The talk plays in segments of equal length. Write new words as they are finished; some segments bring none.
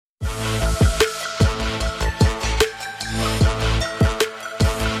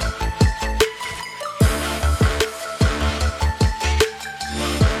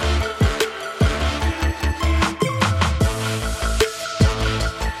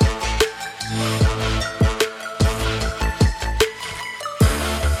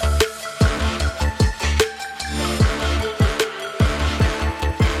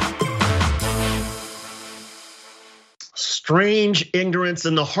Strange ignorance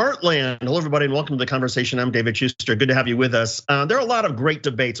in the heartland. Hello, everybody, and welcome to the conversation. I'm David Schuster. Good to have you with us. There are a lot of great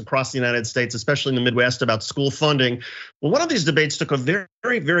debates across the United States, especially in the Midwest, about school funding. Well, one of these debates took a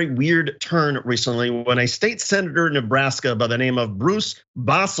very weird turn recently when a state senator in Nebraska by the name of Bruce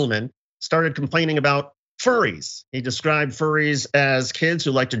Bosselman started complaining about furries. He described furries as kids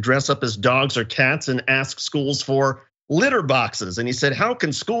who like to dress up as dogs or cats and ask schools for litter boxes. And he said, how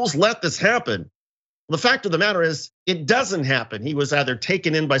can schools let this happen? The fact of the matter is, it doesn't happen. He was either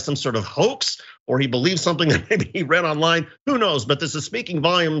taken in by some sort of hoax or he believed something that maybe he read online. Who knows? But this is speaking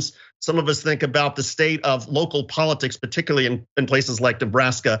volumes. Some of us think about the state of local politics, particularly in places like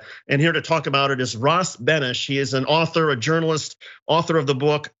Nebraska. And here to talk about it is Ross Benesch. He is an author, a journalist, author of the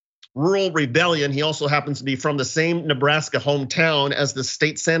book Rural Rebellion. He also happens to be from the same Nebraska hometown as the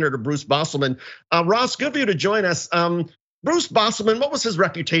state senator, Bruce Bosselman. Ross, good for you to join us. Bruce Bosselman, what was his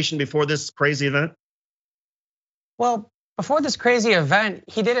reputation before this crazy event? Well, before this crazy event,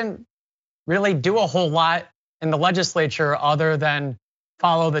 he didn't really do a whole lot in the legislature other than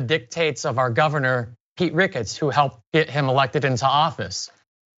follow the dictates of our governor, Pete Ricketts, who helped get him elected into office.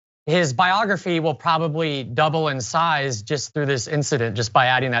 His biography will probably double in size just through this incident, just by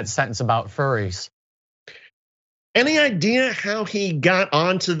adding that sentence about furries. Any idea how he got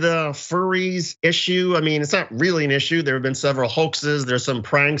onto the furries issue? I mean, it's not really an issue. There have been several hoaxes. There's some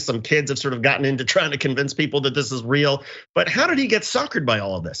pranks. Some kids have sort of gotten into trying to convince people that this is real. But how did he get suckered by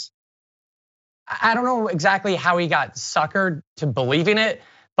all of this? I don't know exactly how he got suckered to believing it,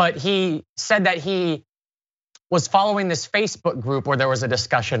 but he said that he was following this Facebook group where there was a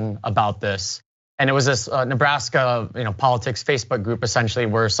discussion about this. And it was this Nebraska, politics Facebook group essentially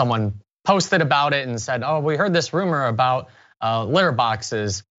where someone posted about it and said, oh, we heard this rumor about litter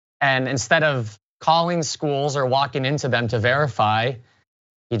boxes. And instead of calling schools or walking into them to verify,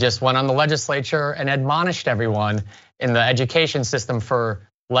 he just went on the legislature and admonished everyone in the education system for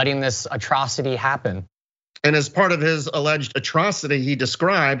letting this atrocity happen. And as part of his alleged atrocity, he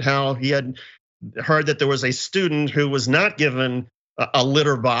described how he had heard that there was a student who was not given a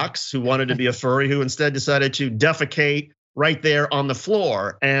litter box, who wanted to be a furry, who instead decided to defecate right there on the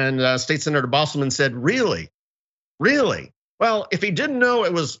floor. And State Senator Bosselman said, really? Well, if he didn't know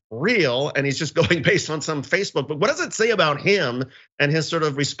it was real and he's just going based on some Facebook, but what does it say about him and his sort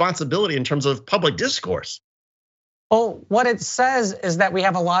of responsibility in terms of public discourse? Well, what it says is that we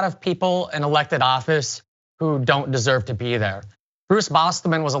have a lot of people in elected office who don't deserve to be there. Bruce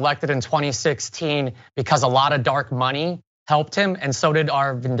Bosselman was elected in 2016 because a lot of dark money helped him, and so did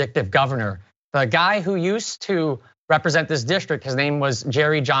our vindictive governor. The guy who used to represent this district, his name was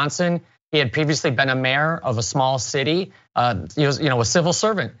Jerry Johnson. He had previously been a mayor of a small city. He was, a civil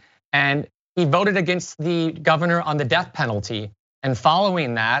servant, and he voted against the governor on the death penalty. And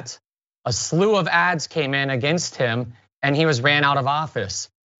following that, a slew of ads came in against him, and he was ran out of office.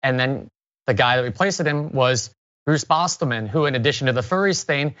 And then the guy that replaced him was Bruce Bosselman, who, in addition to the furries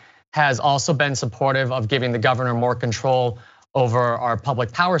thing, has also been supportive of giving the governor more control over our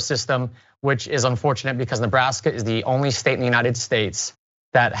public power system, which is unfortunate because Nebraska is the only state in the United States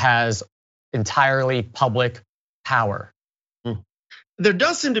that has entirely public power. There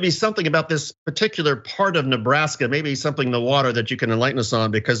does seem to be something about this particular part of Nebraska, maybe something in the water that you can enlighten us on,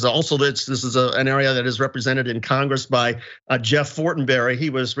 because also this is an area that is represented in Congress by Jeff Fortenberry.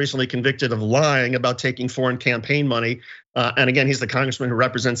 He was recently convicted of lying about taking foreign campaign money. And again, he's the congressman who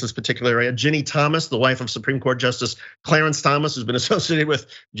represents this particular area. Ginny Thomas, the wife of Supreme Court Justice Clarence Thomas, who's been associated with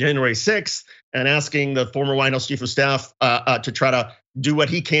January 6th and asking the former White House chief of staff to try to do what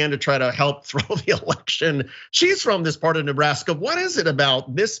he can to try to help throw the election. She's from this part of Nebraska. What is it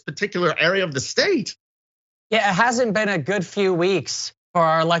about this particular area of the state? Yeah, it hasn't been a good few weeks for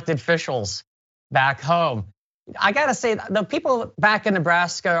our elected officials back home. I gotta say, the people back in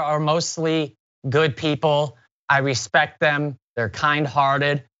Nebraska are mostly good people. I respect them, they're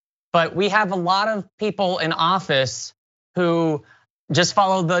kind-hearted, but we have a lot of people in office who just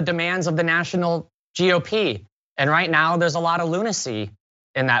follow the demands of the national GOP. And right now there's a lot of lunacy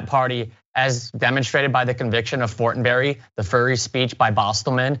in that party, as demonstrated by the conviction of Fortenberry, the furry speech by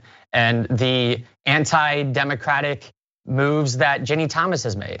Bosselman, and the anti-democratic moves that Ginny Thomas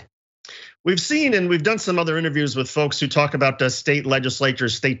has made. We've seen and we've done some other interviews with folks who talk about the state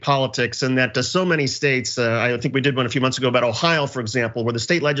legislatures, state politics, and that so many states, I think we did one a few months ago about Ohio, for example, where the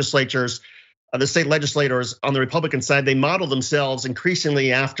state legislators on the Republican side, they model themselves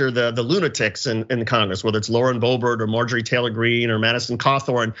increasingly after the lunatics in Congress, whether it's Lauren Boebert or Marjorie Taylor Greene or Madison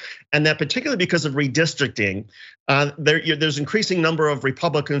Cawthorn, and that particularly because of redistricting, there's increasing number of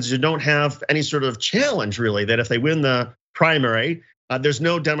Republicans who don't have any sort of challenge really, that if they win the primary, There's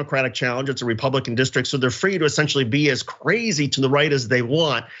no Democratic challenge. It's a Republican district, so they're free to essentially be as crazy to the right as they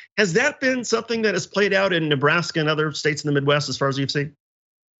want. Has that been something that has played out in Nebraska and other states in the Midwest as far as you've seen?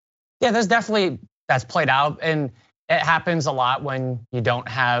 Yeah, that's played out, and it happens a lot when you don't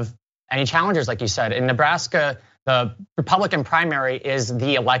have any challengers, like you said. In Nebraska, the Republican primary is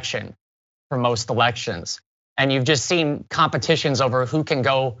the election for most elections. And you've just seen competitions over who can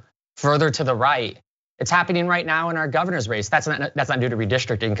go further to the right. It's happening right now in our governor's race. That's not due to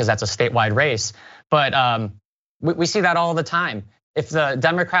redistricting because that's a statewide race. But we see that all the time. If the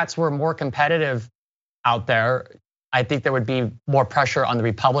Democrats were more competitive out there, I think there would be more pressure on the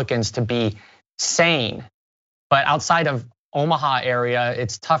Republicans to be sane. But outside of Omaha area,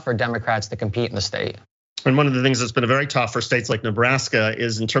 it's tough for Democrats to compete in the state. And one of the things that's been very tough for states like Nebraska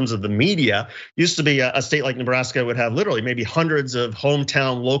is in terms of the media. Used to be a state like Nebraska would have literally maybe hundreds of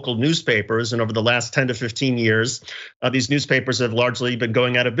hometown local newspapers. And over the last 10 to 15 years, these newspapers have largely been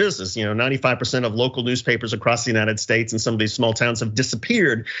going out of business. 95% of local newspapers across the United States and some of these small towns have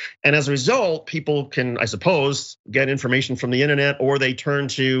disappeared. And as a result, people can, I suppose, get information from the internet, or they turn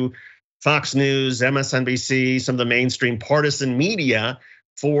to Fox News, MSNBC, some of the mainstream partisan media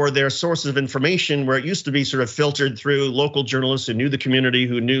for their sources of information, where it used to be sort of filtered through local journalists who knew the community,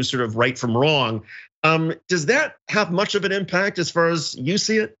 who knew sort of right from wrong. Does that have much of an impact as far as you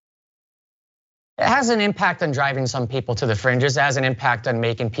see it? It has an impact on driving some people to the fringes. It has an impact on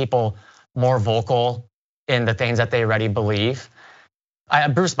making people more vocal in the things that they already believe.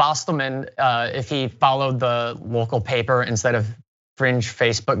 Bruce Bostelman, if he followed the local paper instead of fringe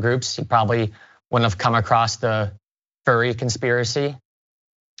Facebook groups, he probably wouldn't have come across the furry conspiracy.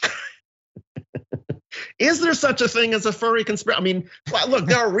 Is there such a thing as a furry conspiracy? I mean, look,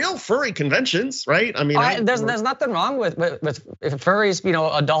 there are real furry conventions, right? I mean, there's nothing wrong with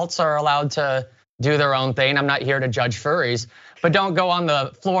furries. Adults are allowed to do their own thing. I'm not here to judge furries, but don't go on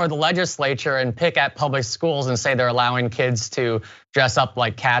the floor of the legislature and pick at public schools and say they're allowing kids to dress up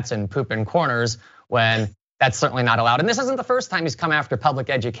like cats and poop in corners when that's certainly not allowed. And this isn't the first time he's come after public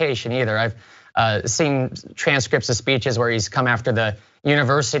education either. I've seen transcripts of speeches where he's come after the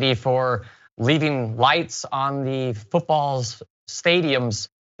university for leaving lights on the football stadium's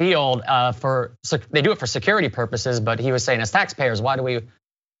field they do it for security purposes, but he was saying, as taxpayers, why do we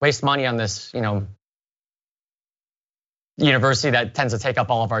waste money on this, university that tends to take up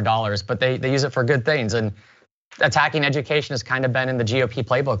all of our dollars, but they use it for good things. And attacking education has kind of been in the GOP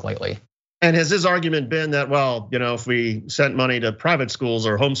playbook lately. And has his argument been that, well, if we sent money to private schools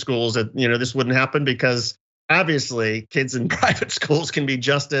or homeschools, that this wouldn't happen? Because obviously, kids in private schools can be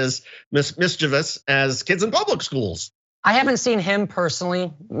just as mischievous as kids in public schools. I haven't seen him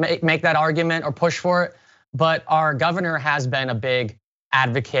personally make that argument or push for it, but our governor has been a big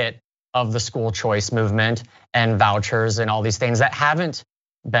advocate of the school choice movement and vouchers and all these things that haven't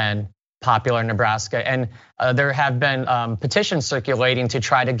been popular in Nebraska. And there have been petitions circulating to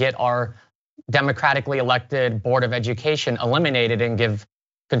try to get our democratically elected Board of Education eliminated and give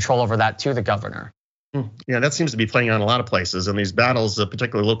control over that to the governor. Yeah, that seems to be playing out in a lot of places, and these battles,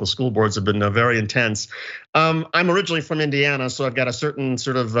 particularly local school boards, have been very intense. I'm originally from Indiana, so I've got a certain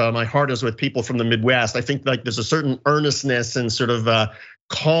sort of, my heart is with people from the Midwest. I think like there's a certain earnestness and sort of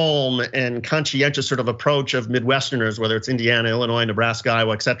calm and conscientious sort of approach of Midwesterners, whether it's Indiana, Illinois, Nebraska,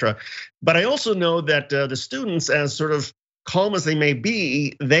 Iowa, et cetera. But I also know that the students, as sort of calm as they may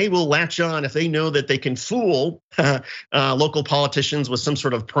be, they will latch on if they know that they can fool local politicians with some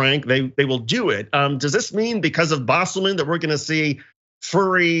sort of prank. They will do it. Does this mean because of Bostelman that we're going to see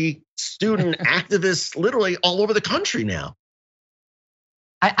furry student activists literally all over the country now?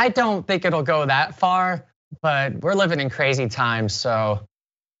 I don't think it'll go that far, but we're living in crazy times, so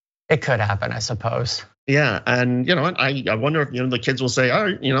it could happen, I suppose. Yeah, and I wonder if the kids will say, all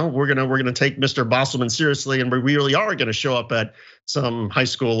right, we're gonna take Mr. Bostelman seriously, and we really are gonna show up at some high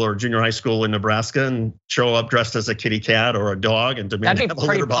school or junior high school in Nebraska and show up dressed as a kitty cat or a dog and demand that'd be a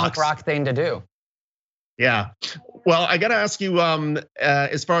pretty punk rock thing to do. Yeah. Well, I got to ask you,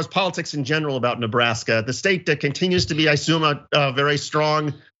 as far as politics in general about Nebraska, the state that continues to be, I assume, a very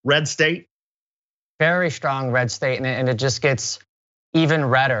strong red state. Very strong red state, and it just gets even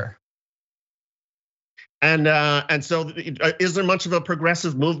redder. And so, is there much of a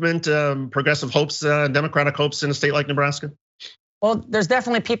progressive movement, progressive hopes, democratic hopes in a state like Nebraska? Well, there's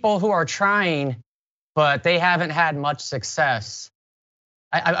definitely people who are trying, but they haven't had much success.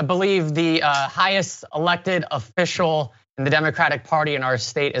 I believe the highest elected official in the Democratic Party in our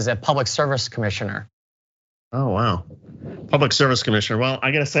state is a public service commissioner. Oh, wow. Public Service Commissioner. Well,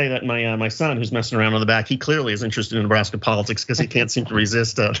 I got to say that my son, who's messing around on the back, he clearly is interested in Nebraska politics because he can't seem to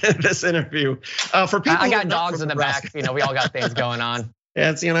resist this interview. For people, I got dogs in the back. We all got things going on.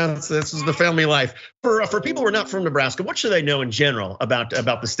 Yeah, this is the family life. For people who are not from Nebraska, what should they know in general about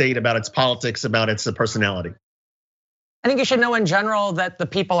the state, about its politics, about its personality? I think you should know in general that the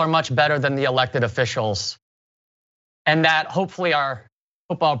people are much better than the elected officials, and that hopefully our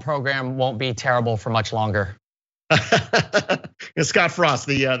football program won't be terrible for much longer. Scott Frost,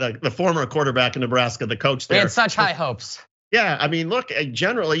 the former quarterback in Nebraska, the coach there. We had such high hopes. Yeah, I mean, look,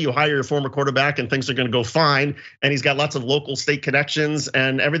 generally you hire your former quarterback and things are going to go fine, and he's got lots of local state connections,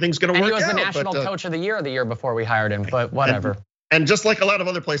 and everything's going to work out. And he was the national coach of the year before we hired him, but whatever. And just like a lot of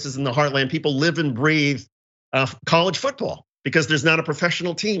other places in the heartland, people live and breathe college football because there's not a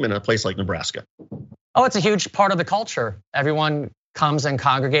professional team in a place like Nebraska. Oh, it's a huge part of the culture. Everyone comes and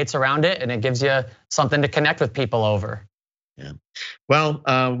congregates around it, and it gives you something to connect with people over. Yeah.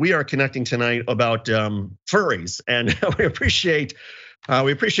 Well, we are connecting tonight about furries, and we appreciate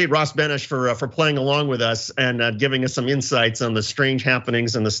Ross Benesch for playing along with us and giving us some insights on the strange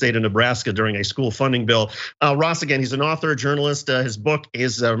happenings in the state of Nebraska during a school funding bill. Ross, again, he's an author, a journalist. His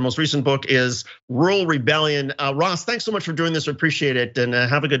most recent book is Rural Rebellion. Ross, thanks so much for doing this. We appreciate it, and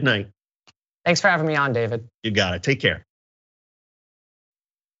have a good night. Thanks for having me on, David. You got it. Take care.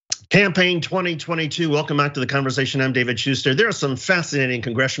 Campaign 2022, welcome back to the conversation. I'm David Schuster. There are some fascinating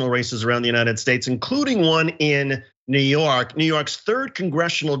congressional races around the United States, including one in New York, New York's 3rd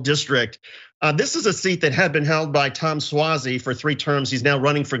congressional district. This is a seat that had been held by Tom Suozzi for 3 terms. He's now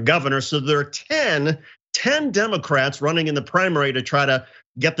running for governor. So there are 10 Democrats running in the primary to try to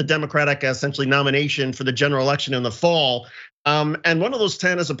get the Democratic essentially nomination for the general election in the fall. And one of those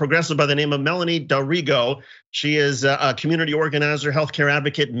 10 is a progressive by the name of Melanie D'Arrigo. She is a community organizer, healthcare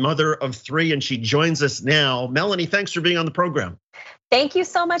advocate, mother of 3, and she joins us now. Melanie, thanks for being on the program. Thank you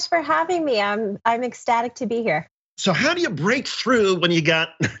so much for having me. I'm ecstatic to be here. So how do you break through when you got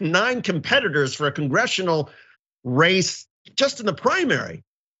 9 competitors for a congressional race just in the primary?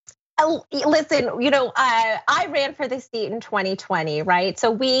 Listen, I ran for this seat in 2020, right?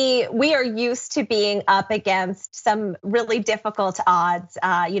 So we are used to being up against some really difficult odds,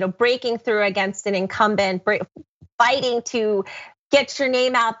 breaking through against an incumbent, fighting to get your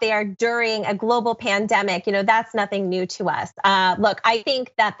name out there during a global pandemic. That's nothing new to us. Look, I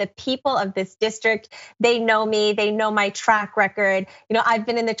think that the people of this district, they know me, they know my track record. I've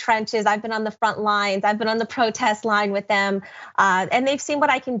been in the trenches, I've been on the front lines, I've been on the protest line with them, and they've seen what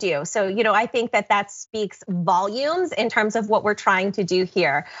I can do. So, I think that speaks volumes in terms of what we're trying to do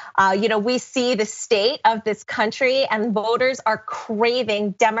here. We see the state of this country, and voters are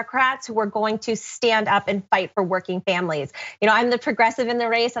craving Democrats who are going to stand up and fight for working families. I'm the progressive in the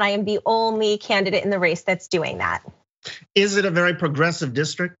race, and I am the only candidate in the race that's doing that. Is it a very progressive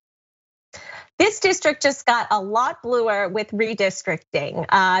district? This district just got a lot bluer with redistricting.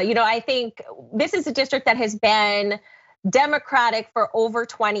 I think this is a district that has been Democratic for over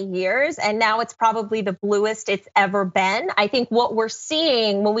 20 years, and now it's probably the bluest it's ever been. I think what we're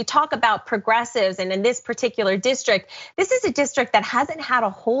seeing when we talk about progressives, and in this particular district, this is a district that hasn't had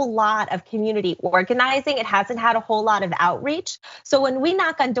a whole lot of community organizing. It hasn't had a whole lot of outreach. So when we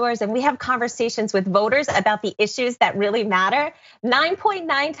knock on doors and we have conversations with voters about the issues that really matter,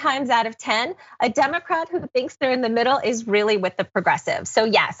 9.9 times out of 10, a Democrat who thinks they're in the middle is really with the progressives. So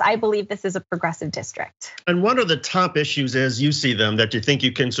yes, I believe this is a progressive district. And what are the top issues as you see them that you think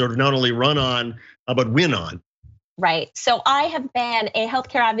you can sort of not only run on, but win on? Right. So I have been a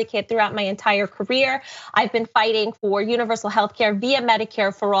healthcare advocate throughout my entire career. I've been fighting for universal healthcare via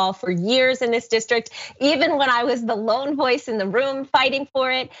Medicare for all for years in this district, even when I was the lone voice in the room fighting for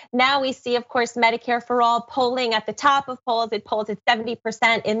it. Now we see, of course, Medicare for all polling at the top of polls. It polls at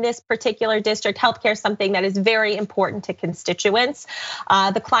 70% in this particular district. Healthcare is something that is very important to constituents.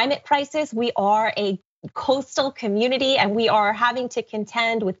 The climate crisis, we are a coastal community, and we are having to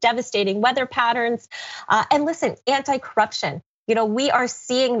contend with devastating weather patterns. And listen, anti-corruption. We are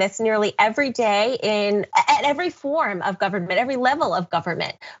seeing this nearly every day at every form of government, every level of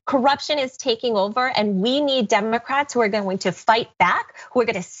government. Corruption is taking over, and we need Democrats who are going to fight back, who are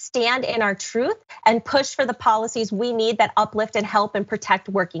going to stand in our truth and push for the policies we need that uplift and help and protect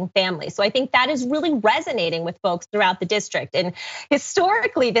working families. So I think that is really resonating with folks throughout the district. And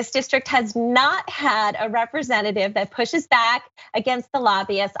historically, this district has not had a representative that pushes back against the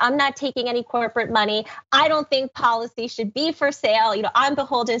lobbyists. I'm not taking any corporate money. I don't think policy should be for sale. I'm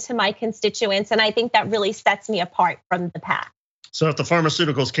beholden to my constituents, and I think that really sets me apart from the pack. So if the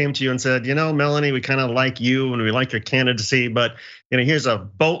pharmaceuticals came to you and said, Melanie, we kind of like you and we like your candidacy, but here's a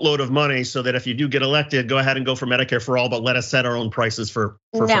boatload of money so that if you do get elected, go ahead and go for Medicare for all, but let us set our own prices for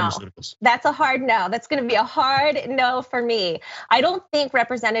pharmaceuticals. That's a hard no. That's going to be a hard no for me. I don't think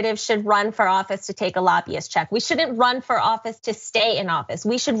representatives should run for office to take a lobbyist check. We shouldn't run for office to stay in office.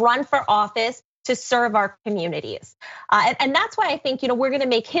 We should run for office to serve our communities. And that's why I think, we're gonna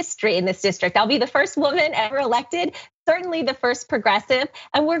make history in this district. I'll be the first woman ever elected, certainly the first progressive,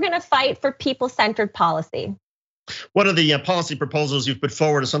 and we're gonna fight for people-centered policy. One of the policy proposals you've put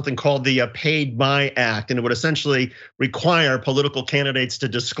forward is something called the Paid By Act, and it would essentially require political candidates to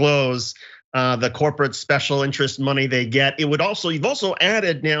disclose the corporate special interest money they get. You've also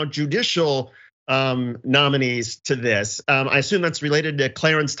added now judicial nominees to this. I assume that's related to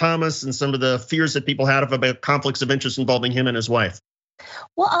Clarence Thomas and some of the fears that people had about conflicts of interest involving him and his wife.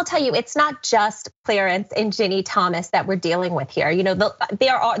 Well, I'll tell you, it's not just Clarence and Ginny Thomas that we're dealing with here.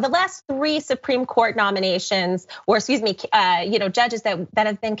 There are the last 3 Supreme Court nominations, or excuse me, judges that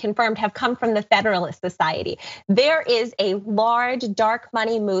have been confirmed have come from the Federalist Society. There is a large dark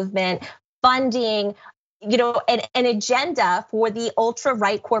money movement funding an agenda for the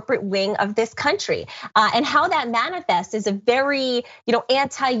ultra-right corporate wing of this country. And how that manifests is a very,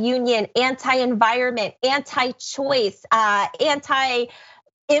 anti-union, anti-environment, anti-choice,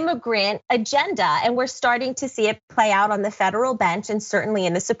 anti-immigrant agenda. And we're starting to see it play out on the federal bench and certainly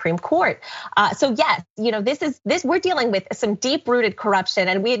in the Supreme Court. So yes, we're dealing with some deep-rooted corruption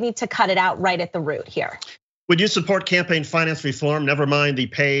and we need to cut it out right at the root here. Would you support campaign finance reform? Never mind the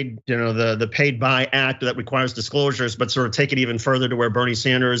the Paid By Act that requires disclosures, but sort of take it even further to where Bernie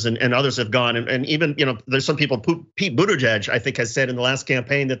Sanders and others have gone. And even, there's some people, Pete Buttigieg, I think, has said in the last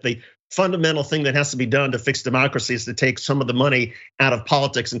campaign that the fundamental thing that has to be done to fix democracy is to take some of the money out of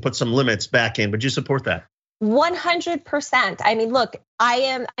politics and put some limits back in. Would you support that? 100%. I mean, look,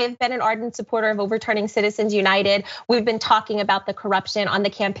 I have been an ardent supporter of overturning Citizens United. We've been talking about the corruption on the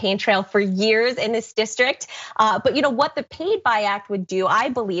campaign trail for years in this district. But what the Paid By Act would do, I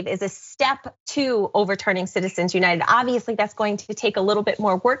believe, is a step to overturning Citizens United. Obviously, that's going to take a little bit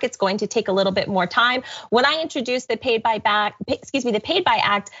more work. It's going to take a little bit more time. When I introduced the Paid By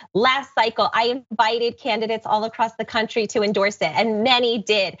Act last cycle, I invited candidates all across the country to endorse it, and many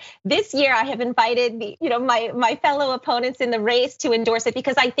did. This year, I have invited my fellow opponents in the race to endorse it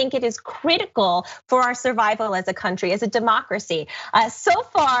because I think it is critical for our survival as a country, as a democracy. So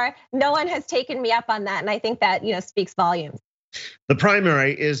far, no one has taken me up on that, and I think that speaks volumes. The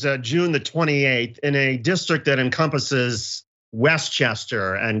primary is June the 28th in a district that encompasses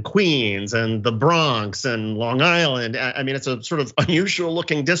Westchester and Queens and the Bronx and Long Island. I mean, it's a sort of unusual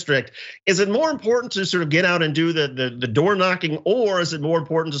looking district. Is it more important to sort of get out and do the door knocking, or is it more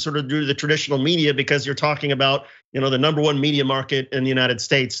important to sort of do the traditional media because you're talking about, the #1 media market in the United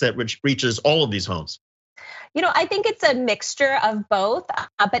States that which reaches all of these homes? I think it's a mixture of both,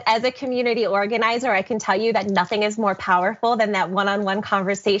 but as a community organizer, I can tell you that nothing is more powerful than that one-on-one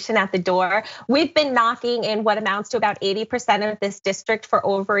conversation at the door. We've been knocking in what amounts to about 80% of this district for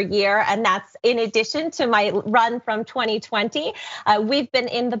over a year, and that's in addition to my run from 2020. We've been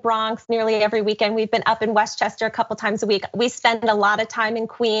in the Bronx nearly every weekend. We've been up in Westchester a couple times a week. We spend a lot of time in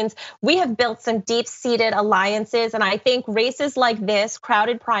Queens. We have built some deep-seated alliances, and I think races like this,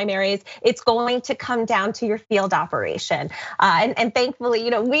 crowded primaries, it's going to come down to your field operation. And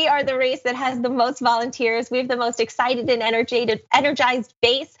thankfully, we are the race that has the most volunteers. We have the most excited and energized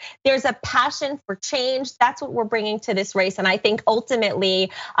base. There's a passion for change. That's what we're bringing to this race. And I think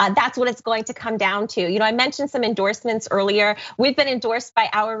ultimately, that's what it's going to come down to. I mentioned some endorsements earlier. We've been endorsed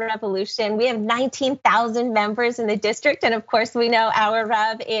by Our Revolution. We have 19,000 members in the district. And of course, we know Our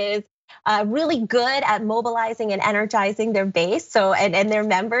Rev is really good at mobilizing and energizing their base, and their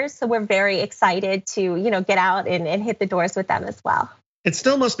members. So we're very excited to get out and hit the doors with them as well. It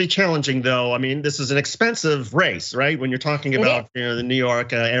still must be challenging, though. I mean, this is an expensive race, right? When you're talking about the New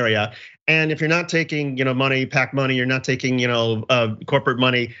York area, and if you're not taking money, PAC money, you're not taking corporate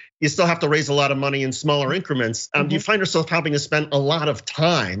money, you still have to raise a lot of money in smaller increments. Do you find yourself having to spend a lot of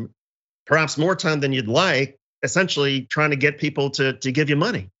time, perhaps more time than you'd like, essentially trying to get people to give you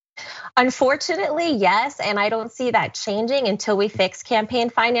money? Unfortunately, yes, and I don't see that changing until we fix campaign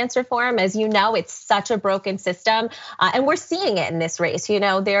finance reform. As you know, it's such a broken system, and we're seeing it in this race. We have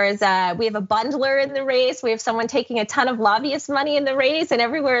a bundler in the race, we have someone taking a ton of lobbyist money in the race, and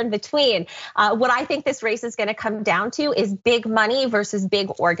everywhere in between. What I think this race is going to come down to is big money versus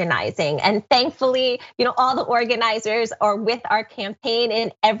big organizing, and thankfully, all the organizers are with our campaign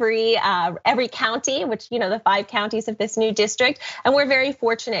in every county, which the 5 counties of this new district, and we're very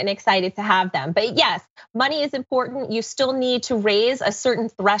fortunate and excited to have them. But yes, money is important. You still need to raise a certain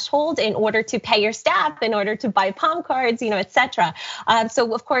threshold in order to pay your staff, in order to buy palm cards, et cetera.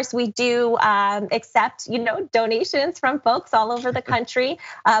 So of course we do accept, donations from folks all over the country.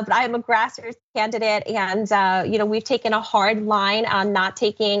 But I am a grassroots candidate, and we've taken a hard line on not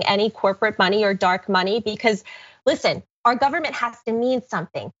taking any corporate money or dark money because, listen, our government has to mean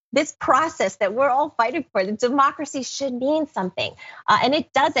something. This process that we're all fighting for, the democracy should mean something, and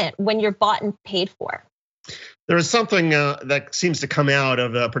it doesn't when you're bought and paid for. There is something that seems to come out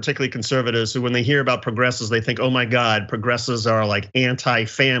of particularly conservatives who, when they hear about progressives, they think, oh my God, progressives are like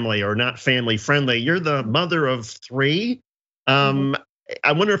anti-family or not family friendly. You're the mother of three.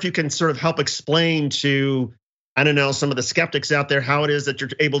 I wonder if you can sort of help explain to, I don't know, some of the skeptics out there how it is that you're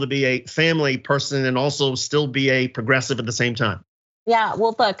able to be a family person and also still be a progressive at the same time. Yeah,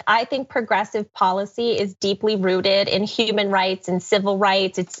 well, look, I think progressive policy is deeply rooted in human rights and civil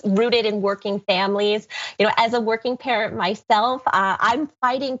rights. It's rooted in working families. As a working parent myself, I'm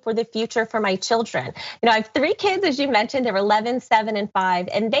fighting for the future for my children. I have 3 kids, as you mentioned, they're 11, 7, and 5,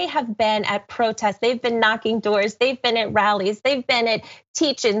 and they have been at protests. They've been knocking doors. They've been at rallies. They've been at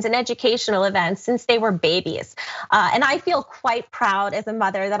teach-ins and educational events since they were babies. And I feel quite proud as a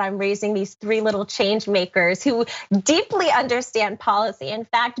mother that I'm raising these 3 little change makers who deeply understand policy, in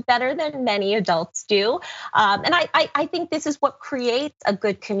fact, better than many adults do. And I think this is what creates a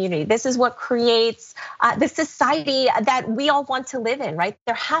good community. This is what creates the society that we all want to live in, right?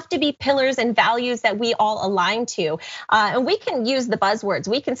 There have to be pillars and values that we all align to. And we can use the buzzwords.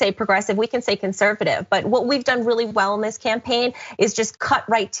 We can say progressive, we can say conservative. But what we've done really well in this campaign is just cut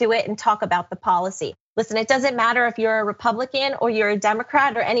right to it and talk about the policy. Listen, it doesn't matter if you're a Republican or you're a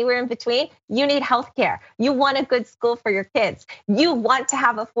Democrat or anywhere in between, you need healthcare. You want a good school for your kids. You want to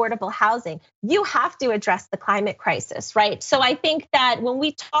have affordable housing. You have to address the climate crisis, right? So I think that when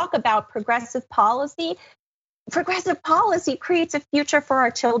we talk about progressive policy creates a future for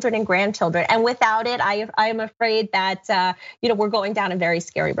our children and grandchildren. And without it, I am afraid that we're going down a very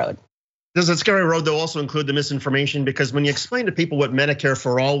scary road. Does that scary road, though, also include the misinformation? Because when you explain to people what Medicare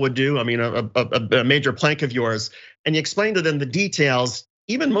for All would do, I mean, a major plank of yours, and you explain to them the details,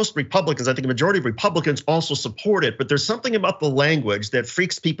 even most Republicans, I think a majority of Republicans also support it, but there's something about the language that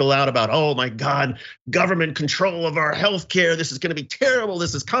freaks people out about, oh my God, government control of our healthcare, this is gonna be terrible,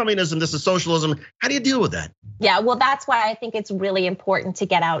 this is communism, this is socialism. How do you deal with that? Yeah, well, that's why I think it's really important to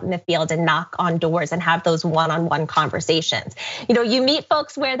get out in the field and knock on doors and have those one-on-one conversations. You meet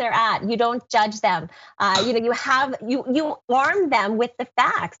folks where they're at. You don't judge them. You arm them with the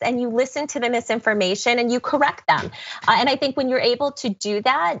facts and you listen to the misinformation and you correct them. And I think when you're able to do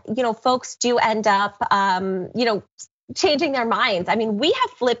that, folks do end up, changing their minds. I mean, we have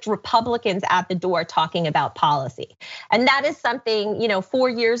flipped Republicans at the door talking about policy. And that is something, 4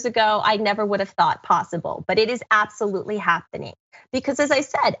 years ago, I never would have thought possible, but it is absolutely happening. Because as I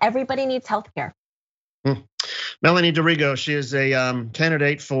said, everybody needs healthcare. Melanie Dorigo, she is a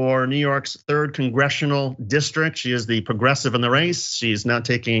candidate for New York's 3rd congressional district. She is the progressive in the race. She's not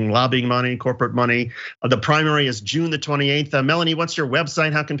taking lobbying money, corporate money. The primary is June the 28th. Melanie, what's your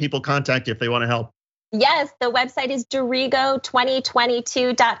website? How can people contact you if they want to help? Yes, the website is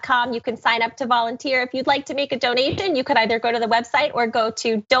Dorigo2022.com. You can sign up to volunteer. If you'd like to make a donation, you could either go to the website or go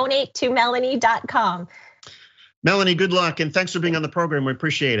to donate2melanie.com. Melanie, good luck and thanks for being on the program. We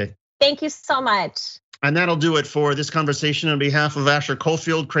appreciate it. Thank you so much. And that'll do it for this conversation. On behalf of Asher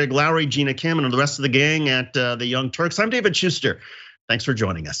Cofield, Craig Lowry, Gina Kim, and the rest of the gang at the Young Turks, I'm David Schuster. Thanks for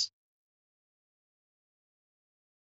joining us.